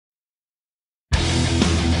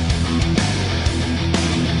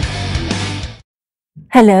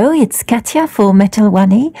Hello, it's Katia for Metal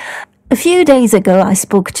Wani. A few days ago, I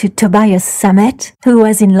spoke to Tobias Sammet, who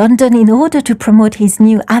was in London in order to promote his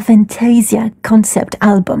new Avantasia concept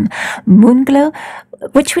album, Moonglow,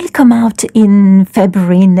 which will come out in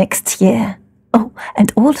February next year. Oh,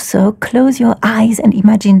 and also close your eyes and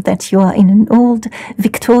imagine that you are in an old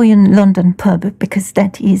Victorian London pub, because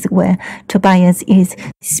that is where Tobias is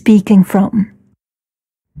speaking from.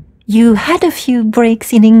 You had a few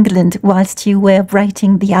breaks in England whilst you were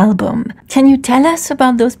writing the album. Can you tell us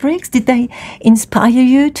about those breaks? Did they inspire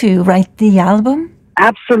you to write the album?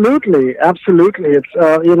 Absolutely. It's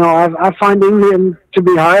I find England to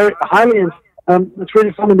be highly. It's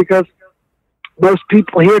really funny because most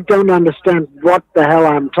people here don't understand what the hell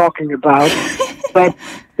I'm talking about. But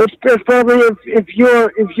it's probably if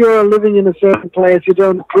you're living in a certain place, you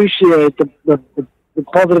don't appreciate the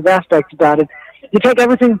positive aspects about it. You take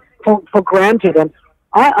everything for granted, and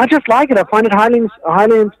I just like it. I find it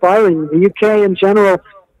highly inspiring. The UK in general,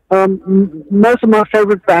 most of my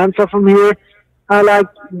favorite bands are from here. I like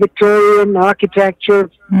Victorian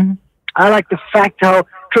architecture. Mm-hmm. I like the fact how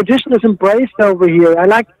tradition is embraced over here. I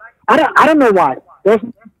don't know why. There's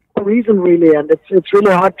no reason really, and it's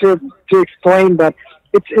really hard to explain, but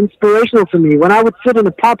it's inspirational to me. When I would sit in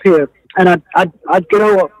a pub here, and I'd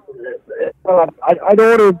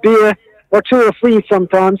order a beer or two or three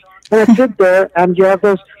sometimes, and I sit there, and you have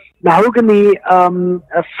those mahogany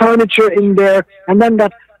furniture in there, and then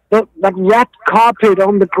that red carpet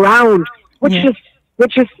on the ground, which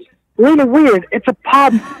is really weird. It's a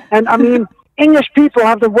pub, and I mean, English people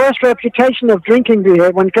have the worst reputation of drinking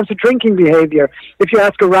behavior when it comes to drinking behavior. If you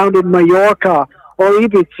ask around in Mallorca or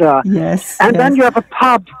Ibiza, and then you have a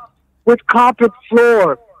pub with carpet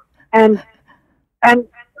floor and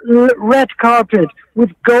red carpet with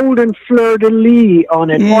golden fleur-de-lis on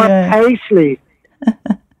it, or paisley.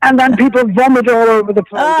 And then people vomit all over the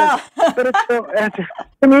place. Oh. But it's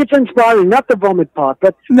to me, it's inspiring. Not the vomit part,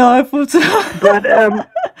 but no, I thought so.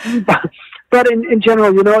 but in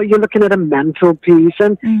general, you're looking at a mantelpiece,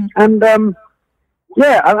 and I'm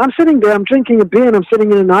sitting there. I'm drinking a beer, and I'm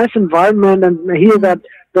sitting in a nice environment, and I hear that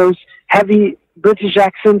those heavy British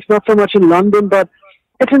accents. Not so much in London, but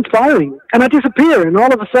it's inspiring. And I disappear, and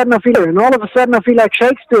all of a sudden I feel like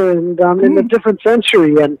Shakespeare, and in a different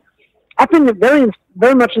century. And I've been very,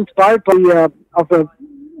 very much inspired by of the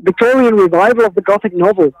Victorian revival of the Gothic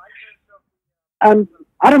novel. And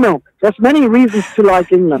I don't know, there's many reasons to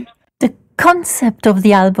like England. The concept of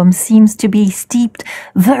the album seems to be steeped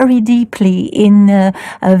very deeply in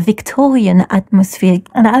a Victorian atmosphere.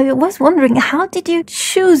 And I was wondering, how did you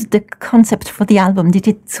choose the concept for the album? Did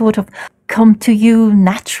it sort of come to you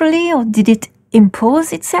naturally, or did it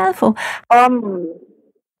impose itself? Or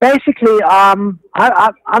basically, I'm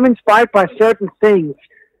inspired by certain things,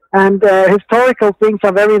 and historical things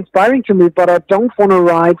are very inspiring to me. But I don't want to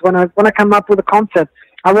write when I come up with a concept.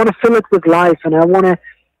 I want to fill it with life, and I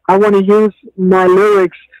want to use my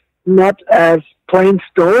lyrics not as plain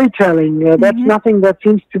storytelling. That's nothing that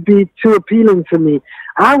seems to be too appealing to me.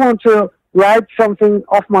 I want to write something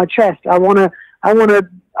off my chest. I want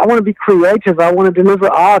to be creative. I want to deliver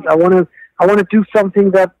art. I want to do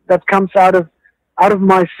something that comes out of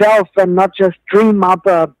myself, and not just dream up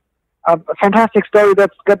a fantastic story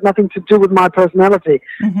that's got nothing to do with my personality.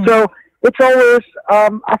 Mm-hmm. So it's always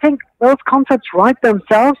I think those concepts write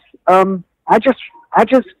themselves. I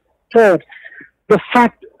just thought the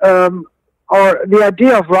fact or the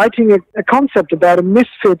idea of writing a concept about a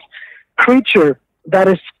misfit creature that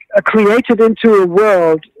is created into a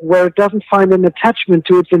world where it doesn't find an attachment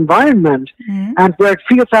to its environment, and where it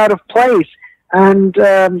feels out of place, and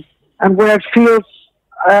where it feels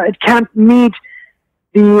it can't meet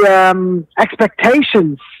the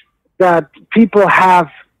expectations that people have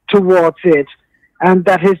towards it, and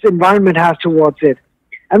that his environment has towards it,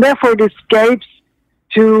 and therefore it escapes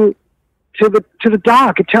to the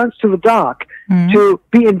dark. It turns to the dark, to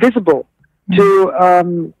be invisible,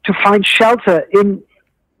 to find shelter in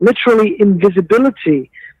literally invisibility.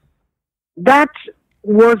 That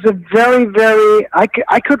was a very, very...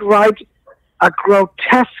 I could write a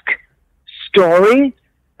grotesque story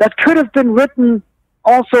that could have been written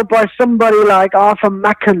also by somebody like Arthur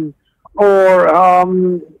Machen or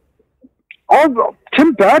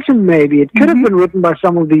Tim Burton, maybe. It could have been written by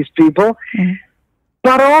some of these people.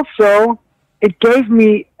 But also, it gave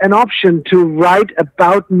me an option to write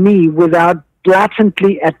about me without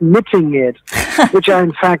blatantly admitting it, which I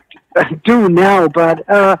in fact do now. But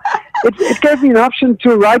it gave me an option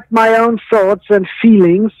to write my own thoughts and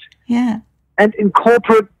feelings, and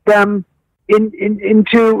incorporate them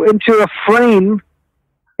into a frame,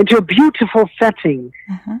 into a beautiful setting.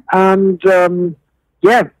 And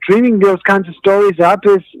yeah, dreaming those kinds of stories up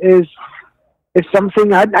is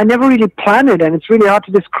something I never really plan it, and it's really hard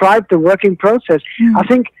to describe the working process. I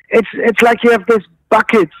think it's like you have this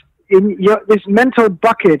bucket this mental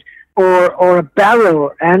bucket or a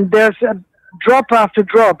barrel, and there's a drop after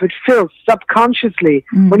drop. It fills subconsciously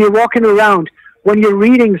when you're walking around, when you're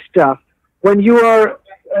reading stuff, when you are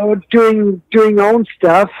doing own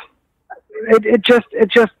stuff. It just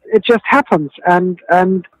happens, and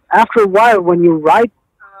after a while, when you write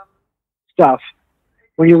stuff,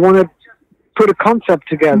 when you want to put a concept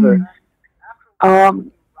together,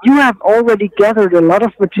 you have already gathered a lot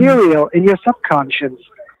of material in your subconscious,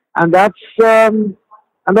 and that's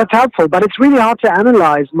helpful. But it's really hard to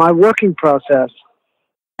analyze my working process.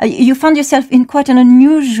 You found yourself in quite an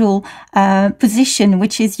unusual position,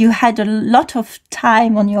 which is you had a lot of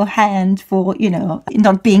time on your hand for,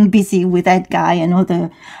 not being busy with EDGUY and other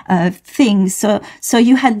things. So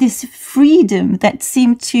you had this freedom that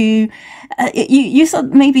seemed to, you thought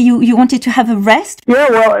maybe you wanted to have a rest? Yeah,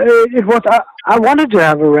 well, it was, I wanted to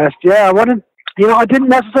have a rest. Yeah, I didn't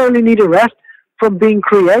necessarily need a rest from being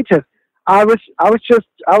creative. The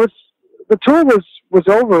tour was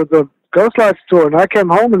over, the Ghost Lights tour, and I came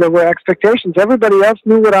home and there were expectations. Everybody else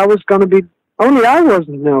knew what I was going to be, only I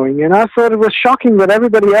wasn't knowing, and I thought it was shocking that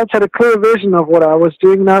everybody else had a clear vision of what I was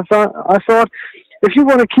doing. And I thought if you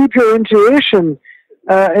want to keep your intuition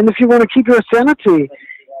and if you want to keep your sanity,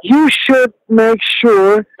 you should make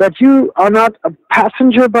sure that you are not a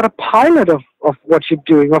passenger but a pilot of what you're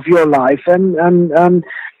doing, of your life, and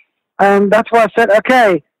that's why I said,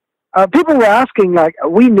 okay. People were asking, like,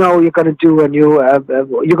 we know you're going to do a new,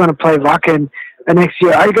 you're going to play Wacken next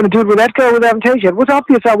year. Are you going to do it with EDGUY or with Avantasia? It was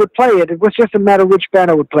obvious I would play it. It was just a matter of which band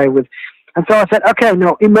I would play with. And so I said, okay,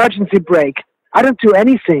 no, emergency break. I don't do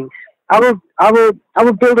anything. I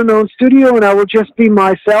will build an own studio and I will just be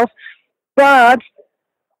myself. But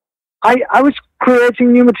I was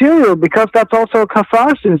creating new material because that's also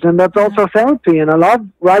catharsis and that's also therapy, and I love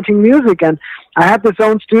writing music, and I had this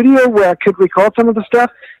own studio where I could record some of the stuff.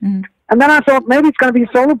 And then I thought maybe it's going to be a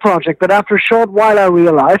solo project, but after a short while I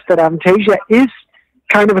realized that Avantasia is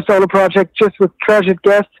kind of a solo project just with treasured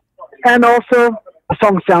guests, and also the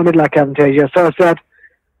song sounded like Avantasia, so I said,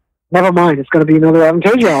 never mind, it's going to be another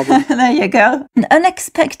Avantasia album. There you go. An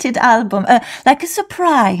unexpected album, like a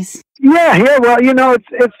surprise. Yeah, well,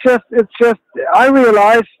 it's just, I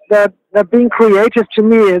realize that being creative to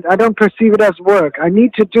me, I don't perceive it as work. I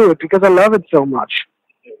need to do it because I love it so much.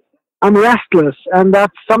 I'm restless, and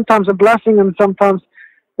that's sometimes a blessing and sometimes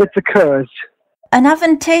it's a curse. An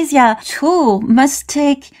Avantasia tour must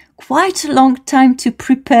take quite a long time to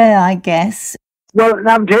prepare, I guess. Well, an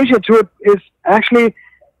Avantasia tour is actually,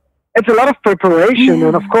 it's a lot of preparation,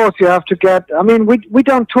 and of course you have to we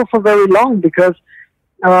don't tour for very long because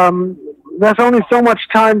there's only so much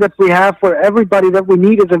time that we have for everybody that we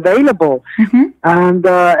need is available. And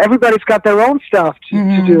everybody's got their own stuff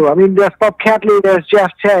to do. I mean, there's Bob Catley, there's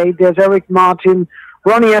Jeff Tate, there's Eric Martin,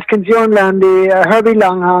 Ronnie Atkins, Jörn Landi, Herbie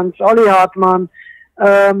Langhans, Ollie Hartmann.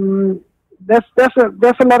 There's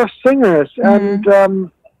a lot of singers, and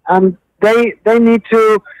they need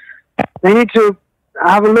to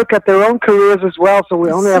have a look at their own careers as well. So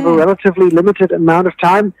we only have a relatively limited amount of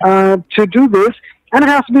time to do this. And it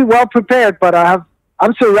has to be well prepared, but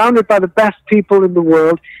I'm surrounded by the best people in the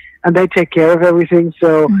world, and they take care of everything.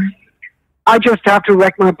 So I just have to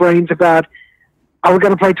rack my brains about, are we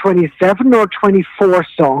going to play 27 or 24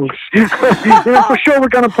 songs? For sure we're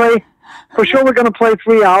going to play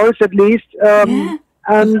 3 hours at least. Yeah,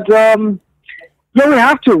 we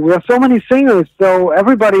have to. We have so many singers, so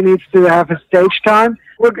everybody needs to have a stage time.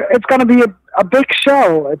 It's going to be a big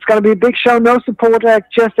show. It's going to be a big show, no support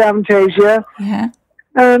act, just Avantasia. Yeah.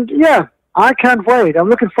 And yeah, I can't wait. I'm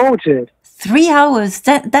looking forward to it. 3 hours,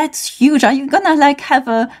 that's huge. Are you gonna have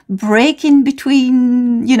a break in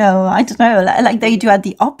between, I don't know, like they do at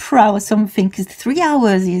the opera or something? Because 3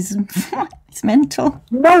 hours is it's mental.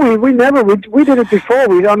 No, we never. We did it before.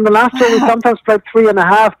 On the last tour we sometimes played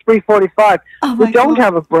 3.5, 3:45. We don't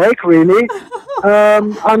have a break really,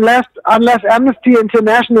 unless Amnesty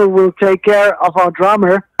International will take care of our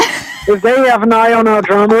drummer. If they have an eye on our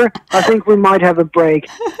drummer, I think we might have a break.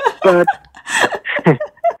 But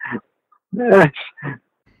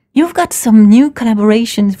you've got some new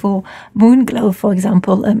collaborations for Moonglow, for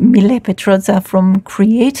example, Mille Petrozza from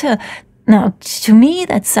Creator. Now, to me,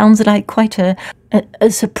 that sounds like quite a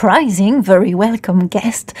surprising, very welcome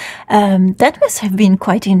guest. That must have been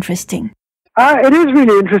quite interesting. It is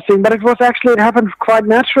really interesting, but it happened quite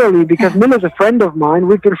naturally because Mille is a friend of mine.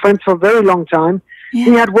 We've been friends for a very long time. Yeah.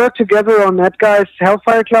 We had worked together on EDGUY's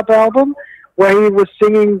Hellfire Club album, where he was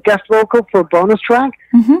singing guest vocal for a bonus track.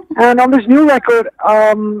 And on this new record,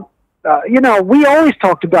 we always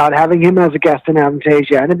talked about having him as a guest in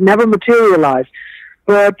Avantasia, and it never materialized.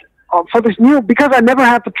 But for this new, because I never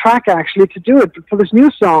had the track actually to do it, but for this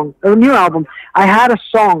new album, I had a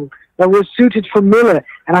song that was suited for Mille,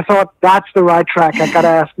 and I thought, that's the right track, I gotta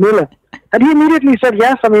ask Mille. And he immediately said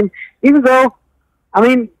yes. I mean, even though,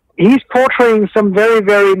 he's portraying some very,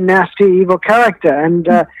 very nasty, evil character, and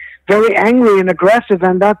very angry and aggressive,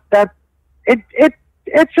 and it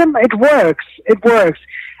works. It works.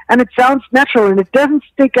 And it sounds natural, and it doesn't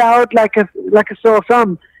stick out like a sore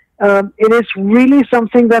thumb. It is really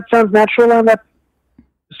something that sounds natural, and that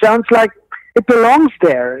sounds like it belongs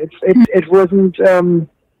there. It wasn't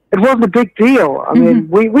a big deal. I mean,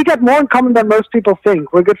 we got more in common than most people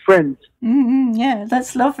think. We're good friends. Yeah,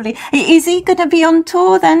 that's lovely. Is he going to be on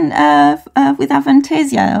tour then with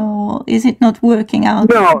Avantasia, or is it not working out?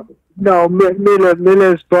 No,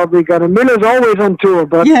 Miller's probably gonna. Miller's always on tour,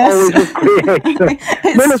 but always with creation.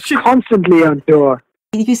 Miller's constantly on tour.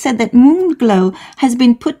 You said that Moonglow has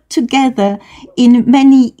been put together in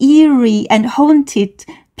many eerie and haunted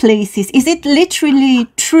places. Is it literally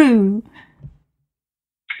true?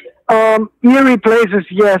 Eerie places,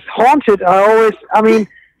 yes. Haunted,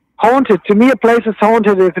 haunted. To me, a place is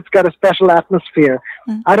haunted if it's got a special atmosphere.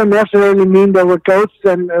 I don't necessarily mean there were ghosts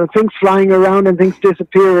and things flying around and things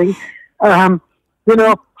disappearing.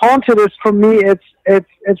 Haunted is, for me,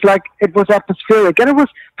 it's like it was atmospheric, and it was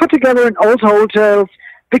put together in old hotels,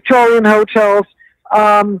 Victorian hotels,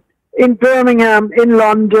 in Birmingham, in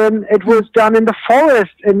London. It was done in the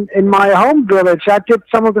forest in my home village. I did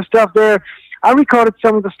some of the stuff there. I recorded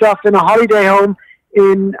some of the stuff in a holiday home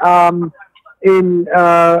in an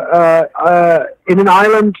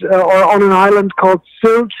island or on an island called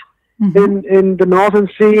Sylt in the Northern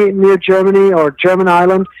Sea near Germany, or German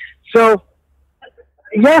island. So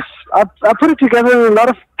yes, I put it together in a lot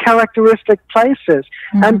of characteristic places.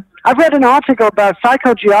 And I've read an article about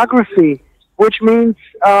psychogeography, which means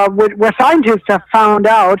where scientists have found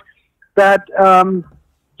out that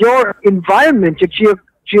your environment, your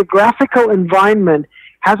geographical environment,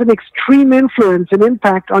 has an extreme influence and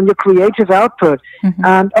impact on your creative output.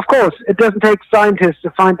 And of course, it doesn't take scientists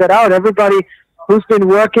to find that out. Everybody who's been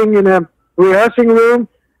working in a rehearsing room,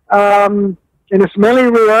 in a smelly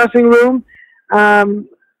rehearsing room, and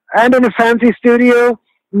in a fancy studio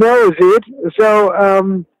knows it. So,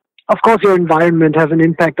 of course, your environment has an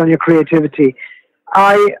impact on your creativity.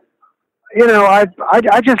 I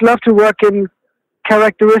just love to work in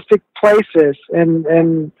characteristic places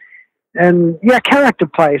and character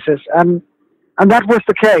places, and that was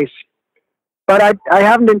the case. But I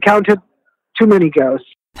haven't encountered too many ghosts.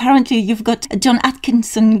 Apparently, you've got John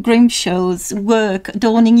Atkinson Grimshaw's work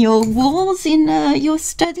adorning your walls in your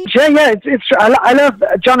study. Yeah. I love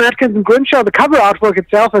John Atkinson Grimshaw. The cover artwork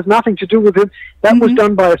itself has nothing to do with it. That was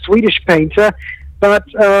done by a Swedish painter. But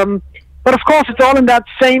of course, it's all in that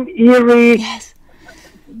same eerie,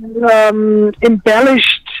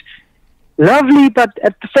 embellished, lovely, but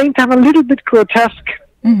at the same time a little bit grotesque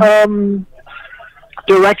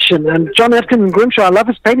direction. And John Atkinson Grimshaw, I love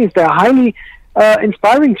his paintings. They're highly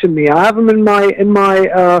inspiring to me. I have them in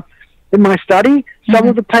my study. Some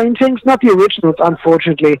of the paintings, not the originals,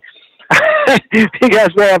 unfortunately,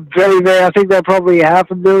 because they are very, very. I think they're probably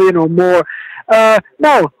 500,000 or more.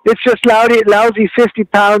 No, it's just lousy 50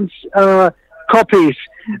 pounds copies,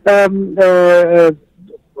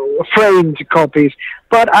 framed copies.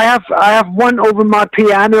 But I have one over my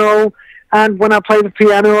piano, and when I play the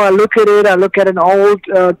piano, I look at it. I look at an old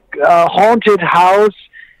haunted house.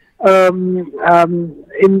 In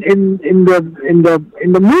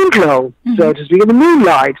the Moonglow, so to speak, in the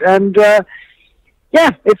moonlight, and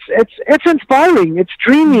it's inspiring. It's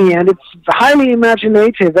dreamy and it's highly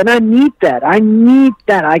imaginative, and I need that.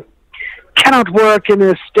 I cannot work in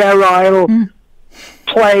a sterile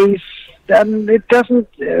place, and it doesn't.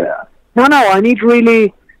 No, I need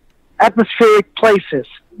really atmospheric places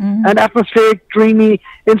and atmospheric, dreamy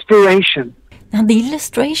inspiration. Now, the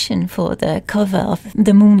illustration for the cover of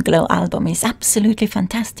the Moonglow album is absolutely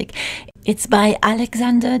fantastic. It's by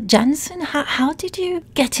Alexander Jansen. How did you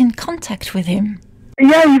get in contact with him?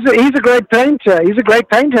 Yeah, he's a great painter. And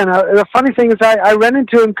the funny thing is I ran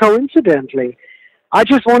into him coincidentally. I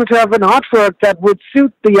just wanted to have an artwork that would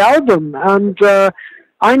suit the album. And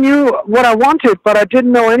I knew what I wanted, but I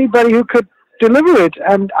didn't know anybody who could deliver it.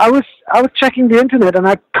 And I was checking the internet, and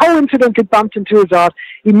I coincidentally bumped into his art,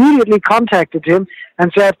 immediately contacted him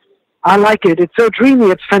and said, I like it. It's so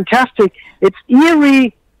dreamy. It's fantastic. It's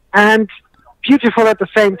eerie and beautiful at the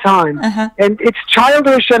same time. And it's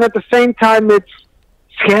childish, and at the same time it's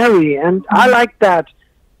scary, and I like that.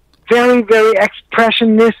 Very, very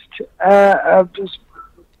expressionistic.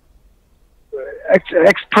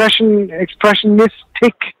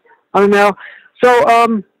 I don't know. So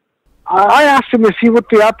I asked him if he would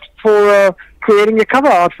be up for creating a cover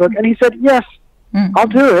artwork, and he said, yes, I'll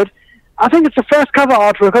do it. I think it's the first cover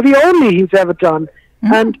artwork, or the only he's ever done,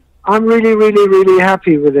 and I'm really, really, really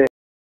happy with it.